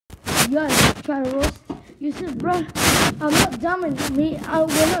guys try to roast Yusuf, bro. I'm not done with me. We're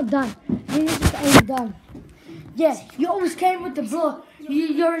not done. Me just ain't done. Yeah, you always came with the blow.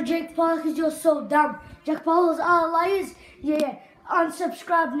 You're a Jake Paul because you're so dumb. Jake Paul's all liars. Yeah,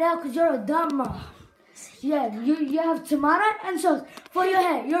 unsubscribe now because you're a dumb. Yeah, you have tomato and sauce for your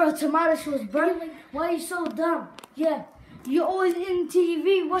hair. You're a tomato sauce, bro. Why are you so dumb? Yeah, you're always in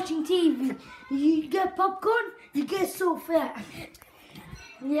TV, watching TV. You get popcorn, you get so fat.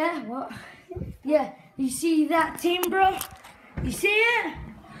 Yeah, what? Yeah, you see that team, bro? You see it?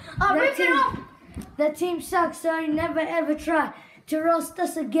 That team sucks, so you never ever try to roast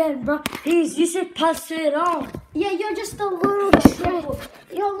us again, bro. Please, you should pass it on. Yeah, you're just a little trash.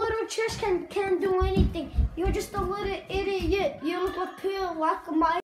 Your little trash can't do anything. You're just a little idiot. You look like a